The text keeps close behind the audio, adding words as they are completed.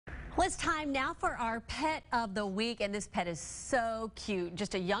Well, it's time now for our pet of the week, and this pet is so cute.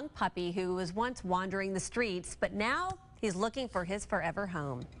 Just a young puppy who was once wandering the streets, but now he's looking for his forever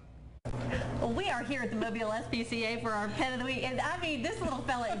home. Well, we are here at the Mobile SPCA for our pet of the week, and I mean, this little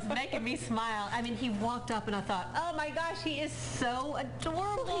fella is making me smile. I mean, he walked up and I thought, oh my gosh, he is so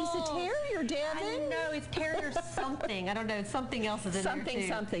adorable. Well, he's a terrier, Devin. I know, he's terrier something. I don't know, something else is in there too.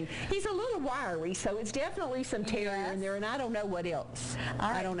 Something. He's a little wiry, so it's definitely some terrier in there, and I don't know what else. All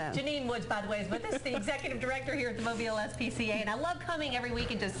right. I don't know. Janine Woods, by the way, is with us, the executive director here at the Mobile SPCA, and I love coming every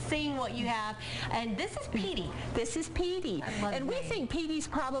week and just seeing what you have. And this is Petie. This is Petie, and we think Petie's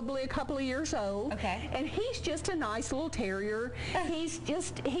probably a couple of years old. Okay. And he's just a nice little terrier. He's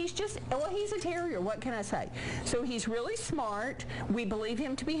a terrier. What can I say? So he's really smart. We believe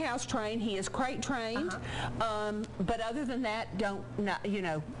him to be house trained. He is crate trained. But other than that,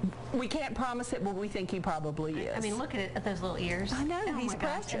 we can't promise it, but we think he probably is. I mean, look at those little ears. I know, oh he's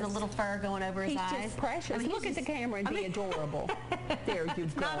precious. And the little fur going over his eyes. He's just precious. I mean, look at the camera and be adorable. There you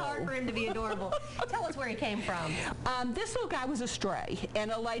it's go. Not hard for him to be adorable. Tell us where he came from. This little guy was a stray,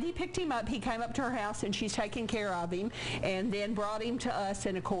 and a lady picked him up. He came up to her house, and she's taking care of him, and then brought him to us,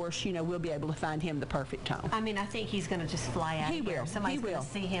 and of course, we'll be able to find him the perfect home. I mean, I think he's going to just fly out of here. Somebody's going to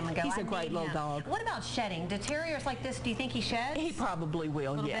see him and go, he's a great little dog. What about shedding? Do terriers like this, do you think he sheds? He probably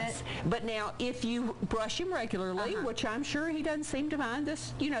will, yes. But now, if you brush him regularly, which I'm sure he doesn't seem to mind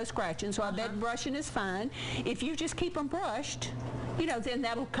this, scratching, so I bet brushing is fine. If you just keep him brushed, then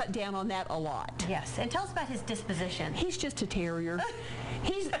that'll cut down on that a lot. Yes, and tell us about his disposition. He's just a terrier.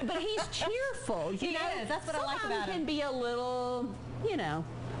 But he's cheerful. He is. That's what I like about him. Some can be a little,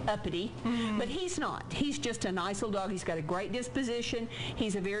 uppity, but he's not. He's just a nice little dog. He's got a great disposition.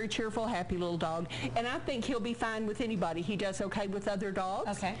 He's a very cheerful, happy little dog, and I think he'll be fine with anybody. He does okay with other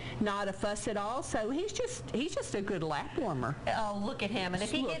dogs. Okay. Not a fuss at all. So he's just a good lap warmer. Oh, look at him! And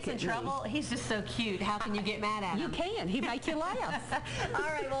if he gets in trouble, he's just so cute. How can you get mad at him? You can. He make you laugh. All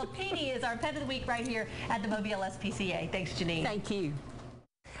right. Well, Petie is our pet of the week right here at the Mobile SPCA. Thanks, Janine. Thank you.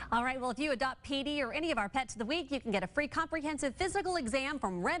 All right, well, if you adopt Petie or any of our pets of the week, you can get a free comprehensive physical exam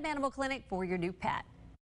from Red Animal Clinic for your new pet.